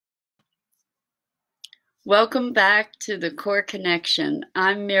Welcome back to the Core Connection.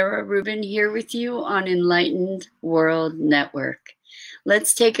 I'm Mira Rubin here with you on Enlightened World Network.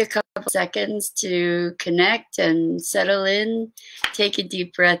 Let's take a couple seconds to connect and settle in. Take a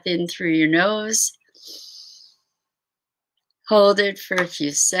deep breath in through your nose. Hold it for a few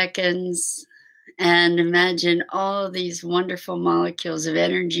seconds and imagine all these wonderful molecules of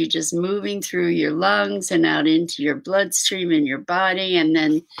energy just moving through your lungs and out into your bloodstream in your body, and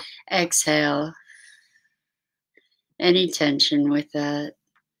then exhale any tension with that,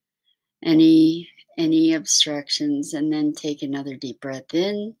 any obstructions, and then take another deep breath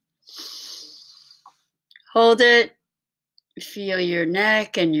in. Hold it. Feel your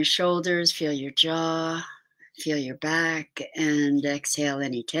neck and your shoulders, feel your jaw, feel your back, and exhale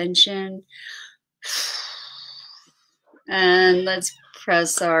any tension. And let's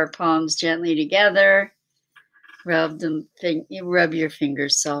press our palms gently together. Rub your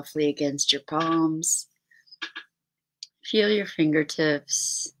fingers softly against your palms. Feel your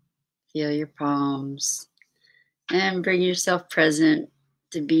fingertips, feel your palms, and bring yourself present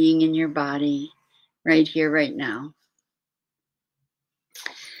to being in your body right here, right now.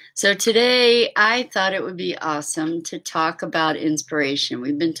 So today I thought it would be awesome to talk about inspiration.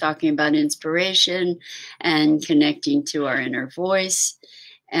 We've been talking about inspiration and connecting to our inner voice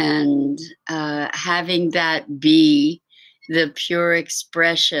and having that be the pure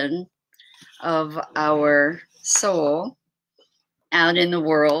expression of our soul out in the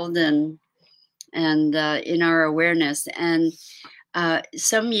world and in our awareness. And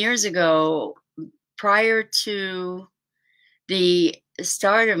some years ago, prior to the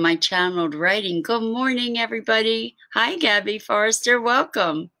start of my channeled writing, good morning, everybody. Hi, Gabby Forrester,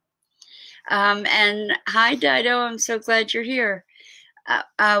 welcome. And hi, Dido, I'm so glad you're here.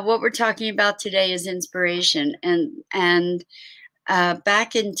 What we're talking about today is inspiration. And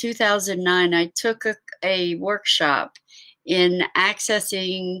back in 2009, I took a workshop in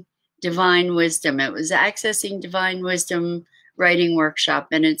accessing divine wisdom. It was Accessing Divine Wisdom writing workshop,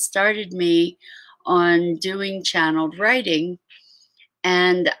 and it started me on doing channeled writing.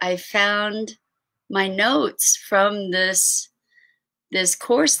 And I found my notes from this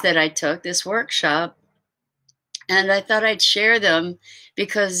course that I took, this workshop, and I thought I'd share them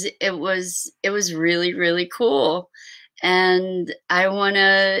because it was really, really cool. And I want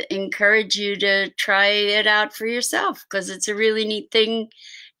to encourage you to try it out for yourself because it's a really neat thing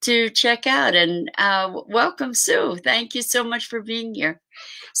to check out. And welcome, Sue. Thank you so much for being here.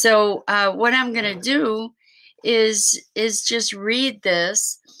 So what I'm going to do is just read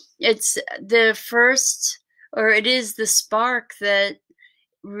this. It's the first, or it is the spark that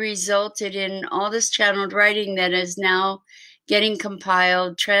resulted in all this channeled writing that is now getting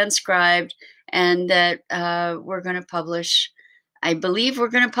compiled, transcribed, and that we're going to publish. I believe we're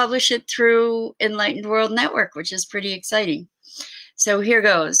going to publish it through Enlightened World Network, which is pretty exciting. So here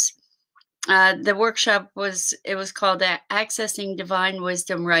goes. The workshop was called Accessing Divine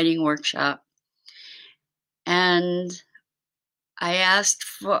Wisdom Writing Workshop. And I asked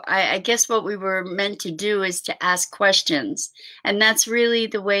for, I guess what we were meant to do is to ask questions. And that's really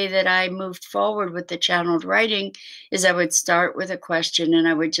the way that I moved forward with the channeled writing, is I would start with a question and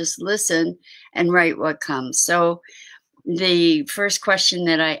I would just listen and write what comes. So the first question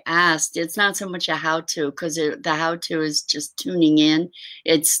that I asked, it's not so much a how-to, because the how-to is just tuning in.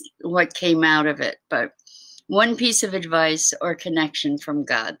 It's what came out of it. But one piece of advice or connection from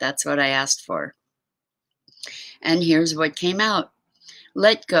God, that's what I asked for. And here's what came out.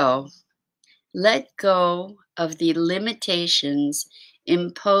 Let go. Let go of the limitations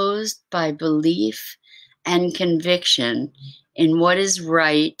imposed by belief and conviction in what is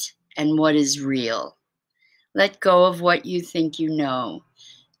right and what is real. Let go of what you think you know.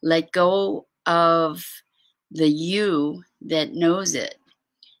 Let go of the you that knows it.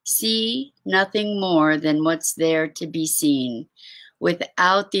 See nothing more than what's there to be seen,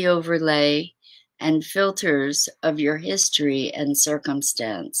 without the overlay and filters of your history and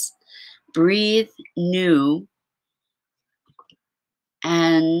circumstance. Breathe new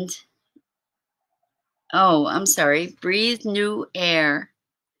and, breathe new air,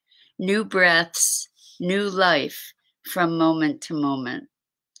 new breaths, new life from moment to moment.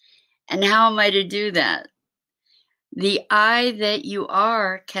 And how am I to do that? The I that you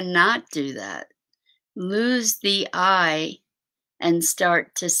are cannot do that. Lose the I and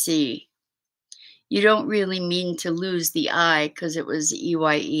start to see. You don't really mean to lose the I because it was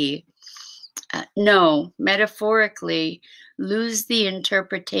EYE. No, metaphorically, lose the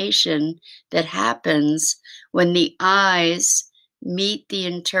interpretation that happens when the eyes meet the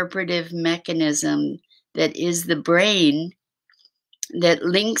interpretive mechanism that is the brain that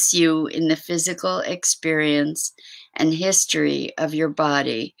links you in the physical experience and history of your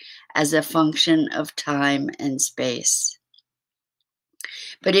body as a function of time and space.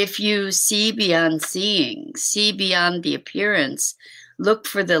 But if you see beyond seeing, see beyond the appearance, look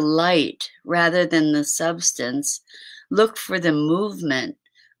for the light rather than the substance, look for the movement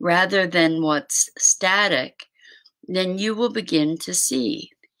rather than what's static, then you will begin to see.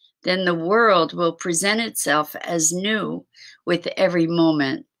 Then the world will present itself as new with every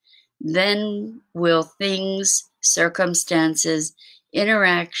moment. Then will things, circumstances,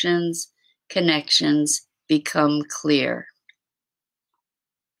 interactions, connections become clear.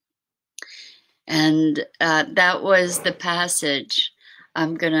 And that was the passage.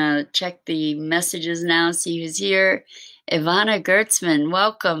 I'm going to check the messages now, see who's here. Ivana Gertzman,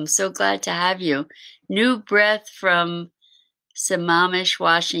 welcome. So glad to have you. New breath from Sammamish,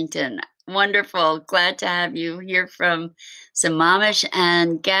 Washington. Wonderful. Glad to have you here from Sammamish.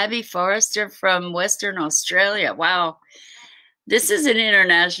 And Gabby Forrester from Western Australia. Wow. This is an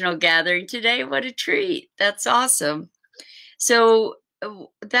international gathering today. What a treat. That's awesome. So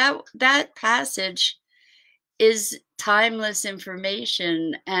that passage is timeless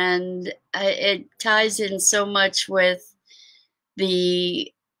information, and it ties in so much with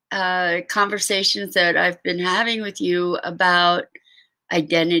the conversations that I've been having with you about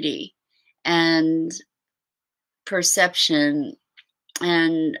identity and perception.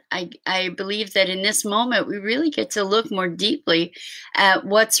 And I believe that in this moment, we really get to look more deeply at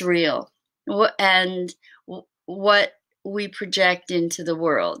what's real and what we project into the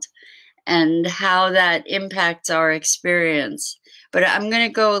world and how that impacts our experience. But I'm going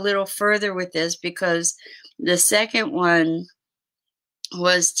to go a little further with this, because the second one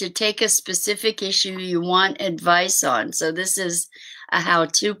was to take a specific issue you want advice on. So this is a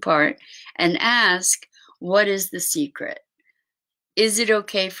how-to part, and ask, what is the secret? Is it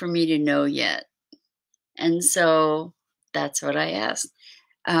okay for me to know yet? And so that's what I asked.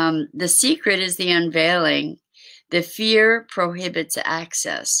 The secret is the unveiling. The fear prohibits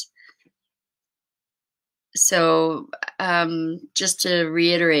access. So just to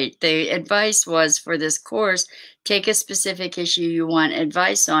reiterate, the advice was for this course, take a specific issue you want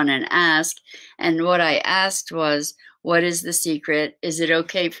advice on and ask. And what I asked was, what is the secret? Is it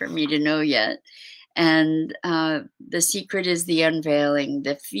okay for me to know yet? And the secret is the unveiling.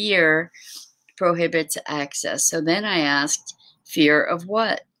 The fear prohibits access. So then I asked, fear of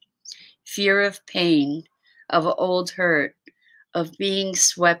what? Fear of pain, of old hurt, of being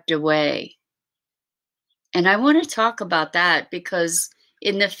swept away. And I want to talk about that, because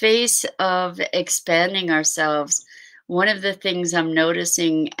in the face of expanding ourselves, one of the things I'm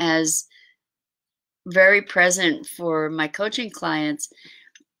noticing as very present for my coaching clients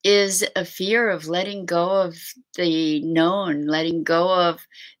is a fear of letting go of the known, letting go of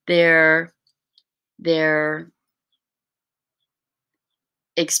their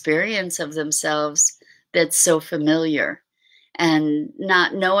experience of themselves that's so familiar, and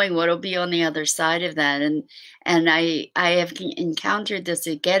not knowing what'll be on the other side of that. And I have encountered this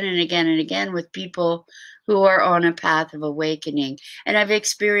again and again and again with people who are on a path of awakening. And I've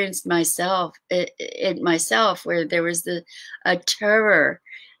experienced it myself, where there was a terror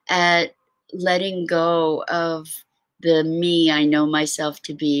at letting go of the me I know myself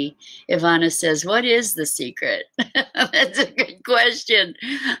to be. Ivana says, what is the secret? That's a good question.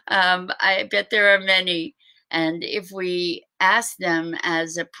 I bet there are many. And if we ask them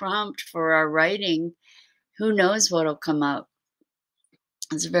as a prompt for our writing, who knows what'll come up.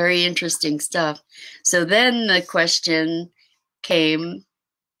 It's very interesting stuff. So then the question came,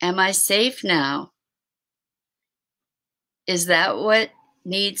 am I safe now? Is that what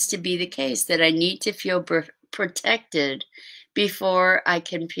needs to be the case, that I need to feel protected before I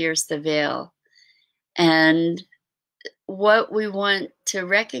can pierce the veil? And what we want to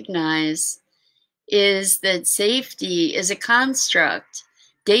recognize is that safety is a construct.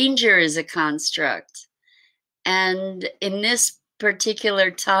 Danger is a construct. And in this particular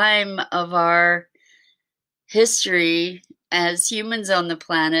time of our history as humans on the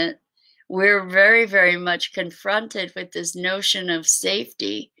planet, we're very, very much confronted with this notion of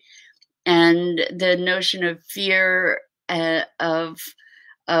safety and the notion of fear of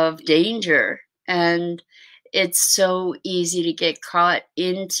danger. And it's so easy to get caught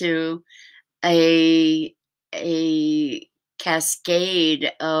into a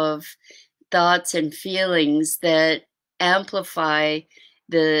cascade of thoughts and feelings that amplify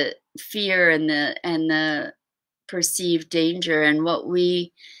the fear and the perceived danger. And what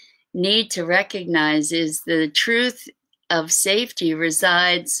we need to recognize is the truth of safety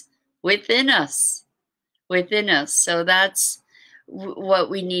resides within us. So that's what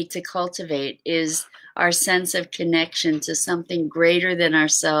we need to cultivate is our sense of connection to something greater than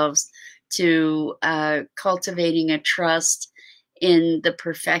ourselves, to cultivating a trust in the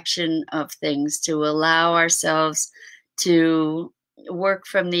perfection of things, to allow ourselves to work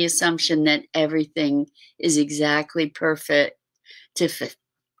from the assumption that everything is exactly perfect to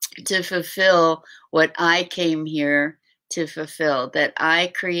to fulfill what I came here to fulfill, that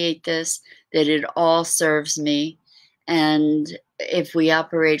I create this, that it all serves me. And if we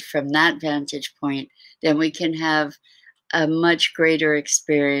operate from that vantage point, then we can have a much greater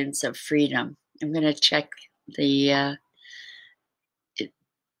experience of freedom. I'm going to check the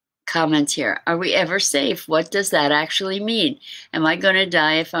comments here. Are we ever safe? What does that actually mean? Am I going to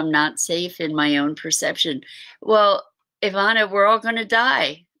die if I'm not safe in my own perception? Well, Ivana, we're all going to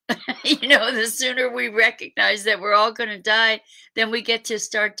die. The sooner we recognize that we're all going to die, then we get to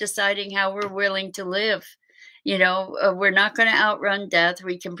start deciding how we're willing to live. We're not going to outrun death.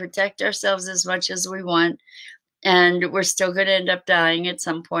 We can protect ourselves as much as we want, and we're still going to end up dying at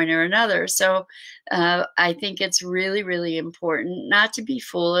some point or another. So I think it's really, really important not to be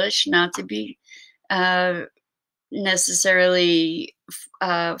foolish, not to be necessarily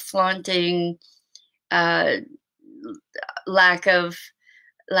flaunting lack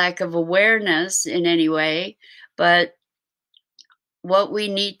of awareness in any way, but what we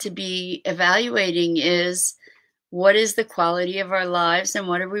need to be evaluating is what is the quality of our lives and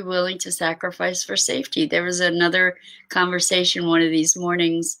what are we willing to sacrifice for safety. There was another conversation one of these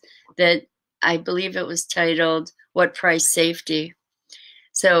mornings that I believe it was titled, "What Price Safety?"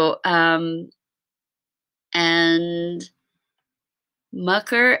 So, and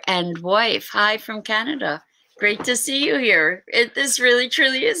Mucker and wife, hi from Canada. Great to see you here. This really,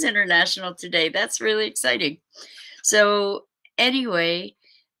 truly is international today. That's really exciting. So anyway,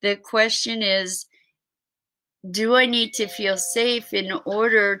 the question is, do I need to feel safe in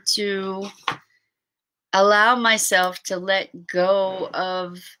order to allow myself to let go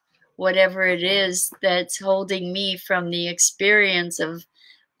of whatever it is that's holding me from the experience of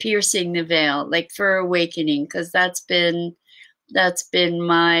piercing the veil, like for awakening? Because that's been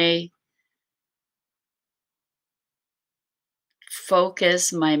my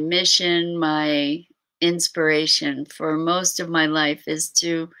focus, my mission, my inspiration for most of my life is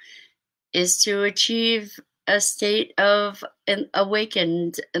to achieve a state of an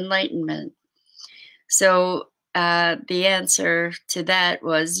awakened enlightenment. So the answer to that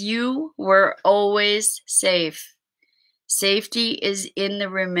was, you were always safe. Safety is in the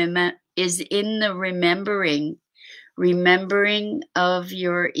remembering of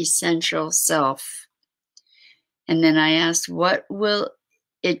your essential self. And then I asked, what will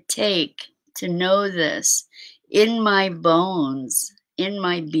it take to know this in my bones, in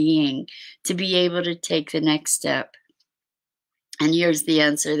my being, to be able to take the next step? And here's the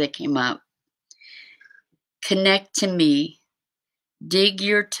answer that came up. Connect to me. Dig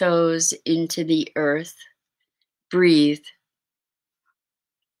your toes into the earth. Breathe.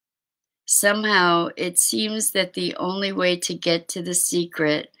 Somehow it seems that the only way to get to the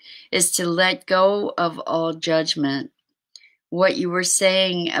secret is to let go of all judgment. What you were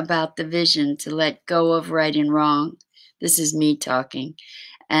saying about the vision, to let go of right and wrong. This is me talking.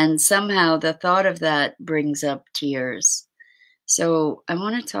 And somehow the thought of that brings up tears. So I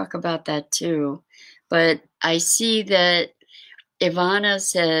want to talk about that too. But I see that Ivana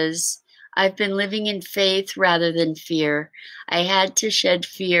says, I've been living in faith rather than fear. I had to shed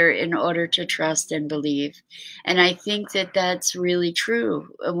fear in order to trust and believe. And I think that that's really true.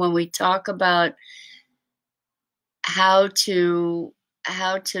 When we talk about how to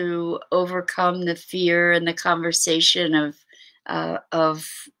overcome the fear and the conversation of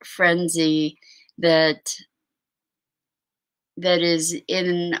frenzy that is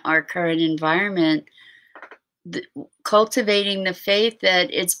in our current environment, cultivating the faith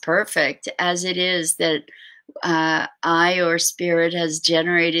that it's perfect as it is, that I or spirit has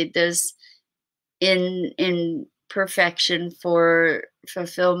generated this in perfection for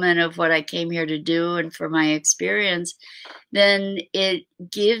fulfillment of what I came here to do and for my experience, then it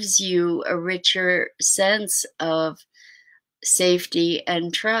gives you a richer sense of safety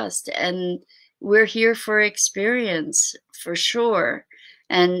and trust. And we're here for experience, for sure.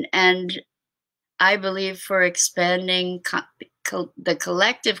 And I believe for expanding the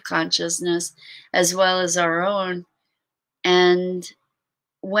collective consciousness as well as our own. And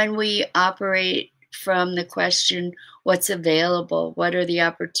when we operate from the question, what's available, what are the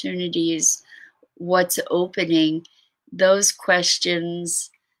opportunities, what's opening, those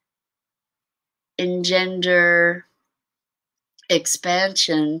questions engender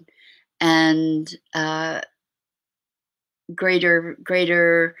expansion and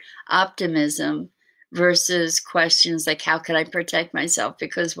greater optimism versus questions like, how can I protect myself?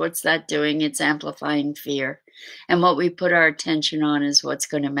 Because what's that doing? It's amplifying fear. And what we put our attention on is what's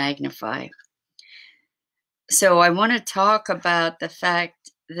going to magnify. So I want to talk about the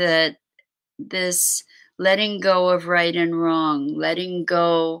fact that this letting go of right and wrong, letting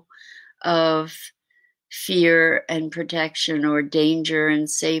go of fear and protection or danger and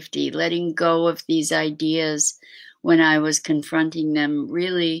safety, letting go of these ideas when I was confronting them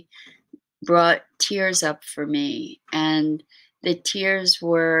really brought tears up for me. And the tears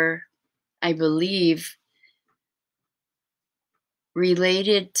were, I believe,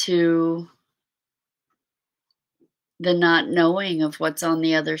 related to the not knowing of what's on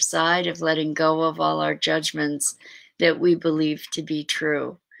the other side of letting go of all our judgments that we believe to be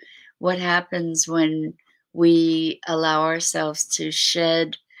true. What happens when we allow ourselves to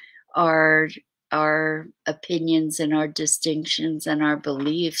shed our opinions and our distinctions and our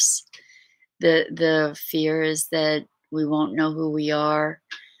beliefs? The fear is that we won't know who we are,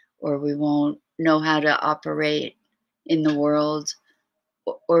 or we won't know how to operate in the world,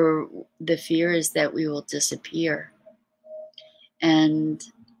 or the fear is that we will disappear. And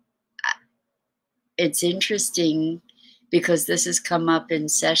it's interesting because this has come up in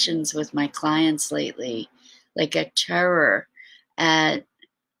sessions with my clients lately, like a terror at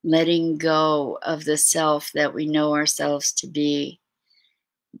letting go of the self that we know ourselves to be,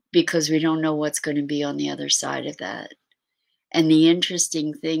 because we don't know what's going to be on the other side of that. And the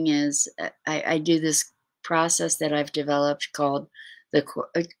interesting thing is, I do this process that I've developed called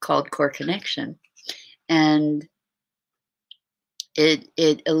Core Connection, and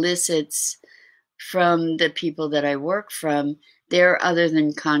it elicits from the people that I work from their other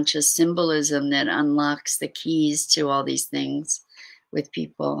than conscious symbolism that unlocks the keys to all these things with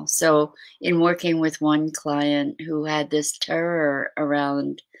people. So in working with one client who had this terror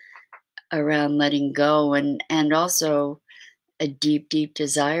around letting go, and also a deep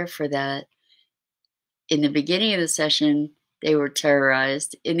desire for that, in the beginning of the session they were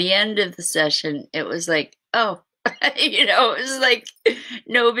terrorized. In the end of the session it was like, oh, it was like,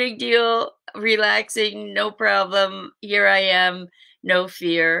 no big deal, relaxing, no problem, here I am, no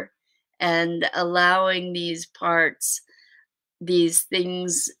fear. And allowing these parts, these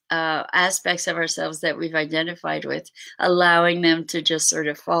things, aspects of ourselves that we've identified with, allowing them to just sort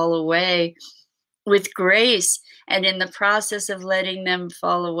of fall away with grace. And in the process of letting them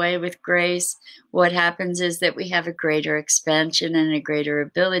fall away with grace, what happens is that we have a greater expansion and a greater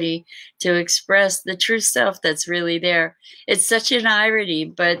ability to express the true self that's really there. It's such an irony,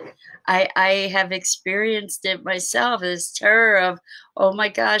 but I have experienced it myself, this terror of, oh my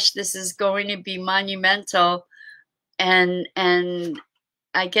gosh, this is going to be monumental. And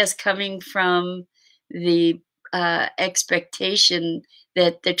I guess coming from the expectation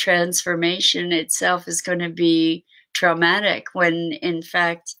that the transformation itself is going to be traumatic, when in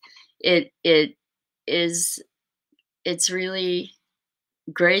fact it's really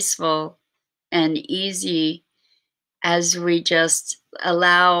graceful and easy as we just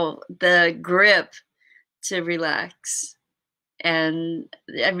allow the grip to relax. And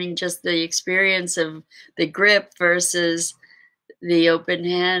I mean, just the experience of the grip versus the open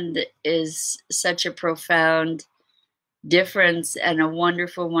hand is such a profound difference, and a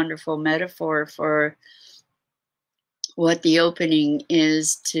wonderful metaphor for what the opening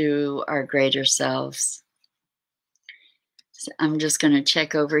is to our greater selves. So I'm just going to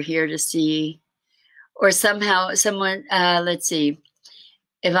check over here to see, or somehow someone, let's see,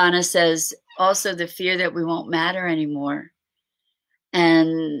 Ivana says, also the fear that we won't matter anymore.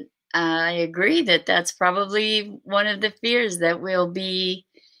 And I agree that that's probably one of the fears, that we'll be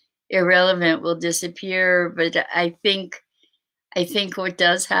irrelevant, will disappear. But I think what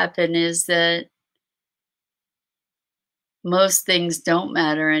does happen is that most things don't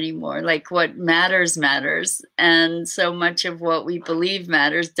matter anymore. Like, what matters, and so much of what we believe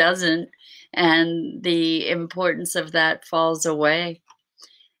matters doesn't, and the importance of that falls away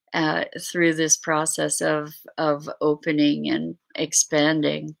through this process of opening and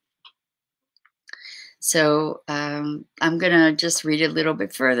expanding. So I'm going to just read a little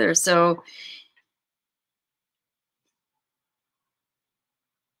bit further. So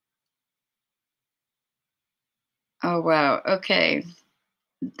oh wow, okay.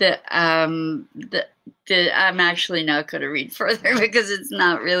 I'm actually not going to read further because it's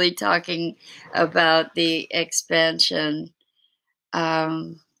not really talking about the expansion.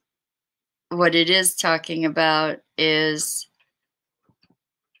 What it is talking about is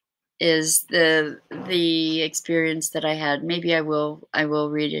the experience that I had. Maybe I will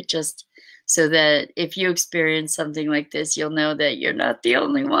read it just so that if you experience something like this, you'll know that you're not the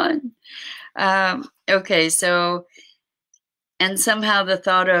only one. Okay, so, and somehow the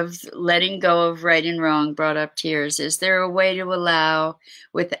thought of letting go of right and wrong brought up tears. Is there a way to allow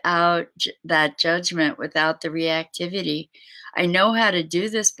without that judgment, without the reactivity? I know how to do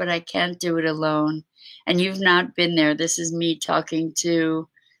this, but I can't do it alone. And you've not been there. This is me talking to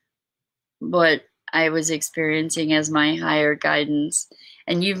what I was experiencing as my higher guidance.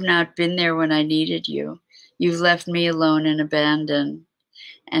 And you've not been there when I needed you. You've left me alone and abandoned.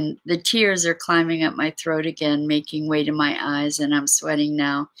 And the tears are climbing up my throat again, making way to my eyes, and I'm sweating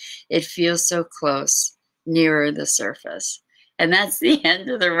now. It feels so close, nearer the surface. And that's the end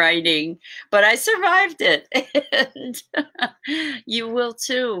of the writing, but I survived it. And you will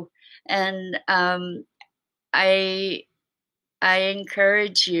too. And I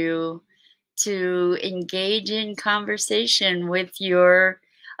encourage you to engage in conversation with your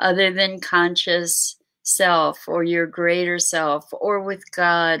other than conscious self or your greater self or with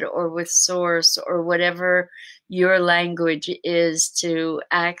God or with source or whatever your language is to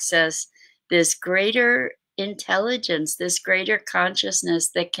access this greater intelligence, this greater consciousness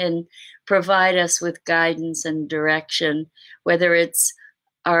that can provide us with guidance and direction, whether it's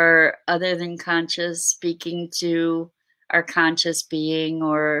our other than conscious speaking to our conscious being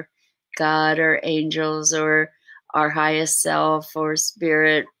or God or angels or our highest self or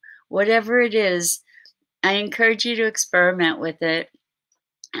spirit, whatever it is. I encourage you to experiment with it,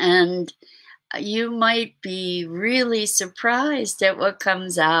 and you might be really surprised at what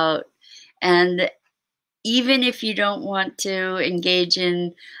comes out. And even if you don't want to engage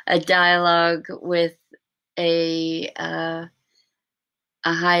in a dialogue with a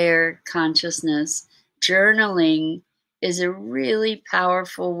higher consciousness, journaling is a really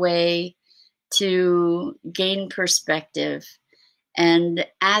powerful way to gain perspective. And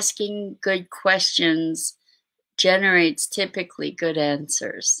asking good questions generates typically good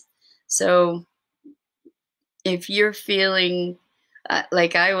answers. So if you're feeling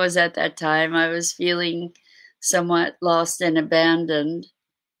like I was at that time, I was feeling somewhat lost and abandoned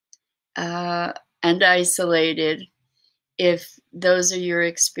and isolated. If those are your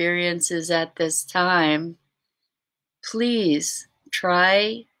experiences at this time, please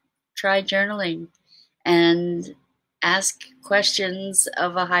try journaling and ask questions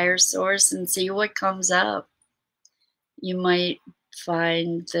of a higher source and see what comes up. You might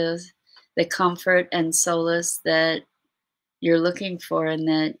find the comfort and solace that you're looking for and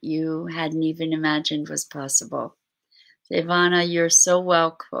that you hadn't even imagined was possible. Ivana, you're so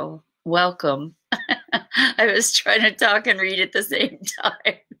welcome. I was trying to talk and read at the same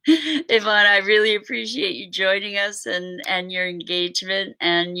time. Ivana, I really appreciate you joining us and your engagement,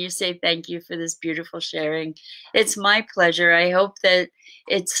 and you say thank you for this beautiful sharing. It's my pleasure. I hope that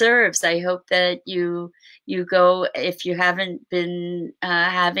it serves. I hope that you go, if you haven't been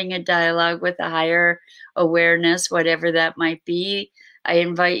having a dialogue with a higher awareness, whatever that might be, I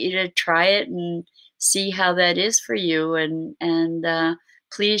invite you to try it and see how that is for you, and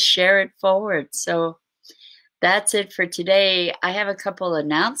please share it forward. So that's it for today. I have a couple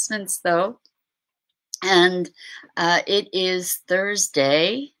announcements though, and it is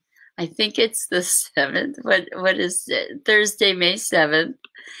Thursday. I think it's the 7th. What is it? Thursday, May 7th.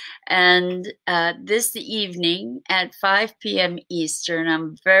 And this evening at 5 p.m. Eastern,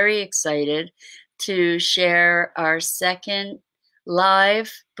 I'm very excited to share our second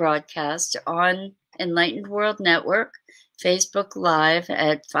live broadcast on Enlightened World Network, Facebook Live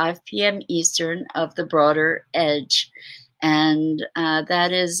at 5 p.m. Eastern of The Broader Edge. And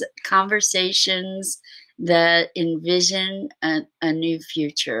that is conversations that envision a new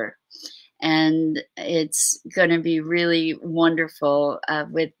future. And it's going to be really wonderful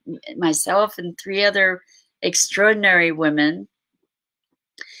with myself and 3 other extraordinary women,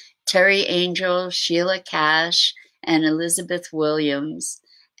 Terry Angel, Sheila Cash, and Elizabeth Williams.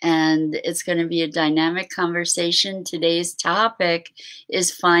 And it's going to be a dynamic conversation. Today's topic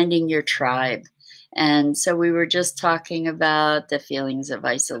is finding your tribe. And so we were just talking about the feelings of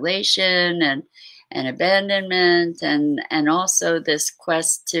isolation and abandonment, and also this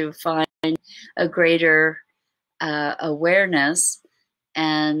quest to find a greater awareness.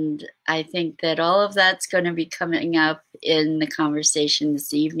 And I think that all of that's going to be coming up in the conversation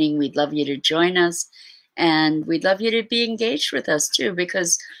this evening. We'd love you to join us, and we'd love you to be engaged with us too,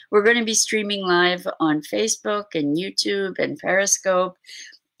 because we're going to be streaming live on Facebook and YouTube and Periscope,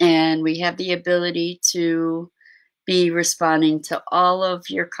 and we have the ability to be responding to all of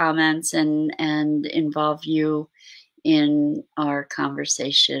your comments and involve you in our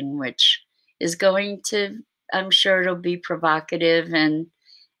conversation, which is going to, I'm sure it'll be provocative and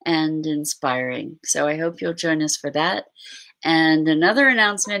and inspiring. So I hope you'll join us for that. And another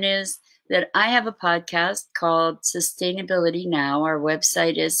announcement is that I have a podcast called Sustainability Now. Our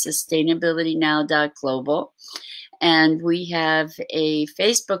website is sustainabilitynow.global. And we have a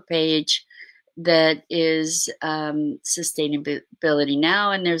Facebook page that is Sustainability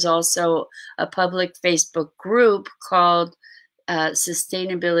Now. And there's also a public Facebook group called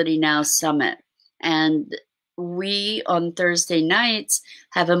Sustainability Now Summit. And we, on Thursday nights,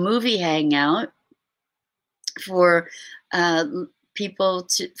 have a movie hangout for people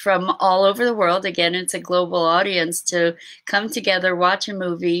from all over the world. Again, it's a global audience to come together, watch a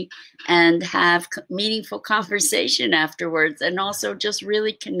movie, and have meaningful conversation afterwards, and also just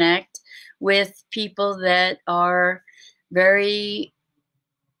really connect with people that are very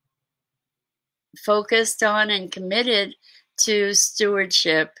focused on and committed to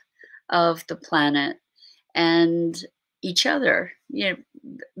stewardship of the planet and each other,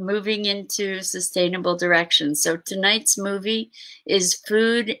 moving into sustainable directions. So tonight's movie is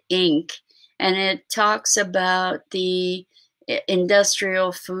Food Inc., and it talks about the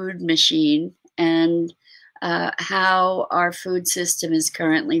industrial food machine and how our food system is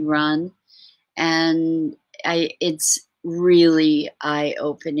currently run. And it's really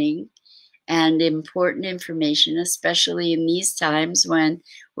eye-opening and important information, especially in these times when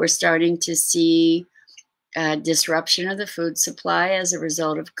we're starting to see disruption of the food supply as a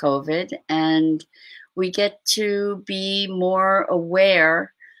result of COVID. And we get to be more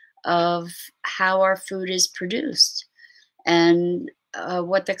aware of how our food is produced and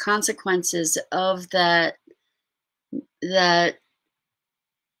what the consequences of that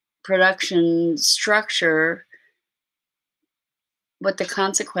production structure, what the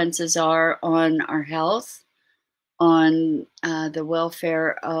consequences are on our health, on the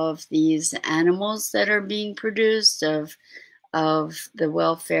welfare of these animals that are being produced, of the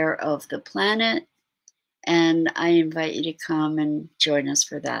welfare of the planet. And I invite you to come and join us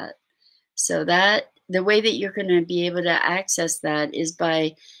for that. So that the way that you're going to be able to access that is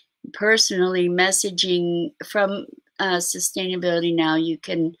by personally messaging from Sustainability Now. You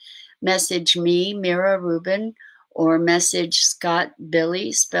can message me, Mira Rubin, or message Scott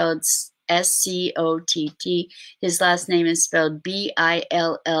Billy, spelled Scott. His last name is spelled Bille,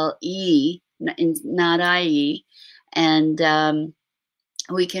 not IE. And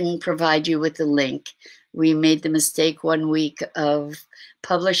we can provide you with the link. We made the mistake one week of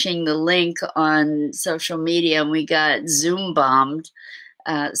publishing the link on social media, and we got Zoom bombed.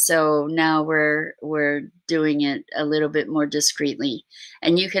 So now we're doing it a little bit more discreetly.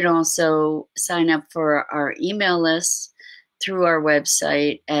 And you can also sign up for our email list through our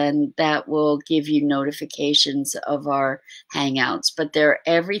website, and that will give you notifications of our hangouts. But they're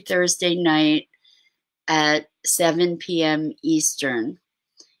every Thursday night at 7 p.m. Eastern.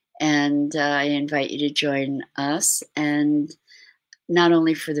 And I invite you to join us, and not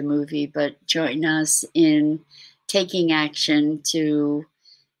only for the movie, but join us in taking action to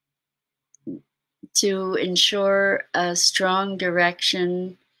ensure a strong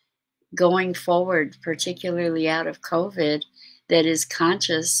direction going forward, particularly out of COVID, that is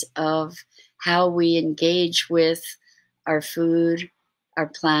conscious of how we engage with our food, our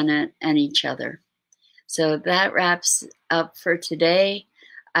planet, and each other. So that wraps up for today.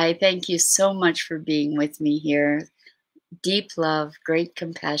 I thank you so much for being with me here. Deep love, great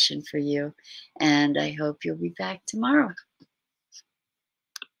compassion for you, and I hope you'll be back tomorrow.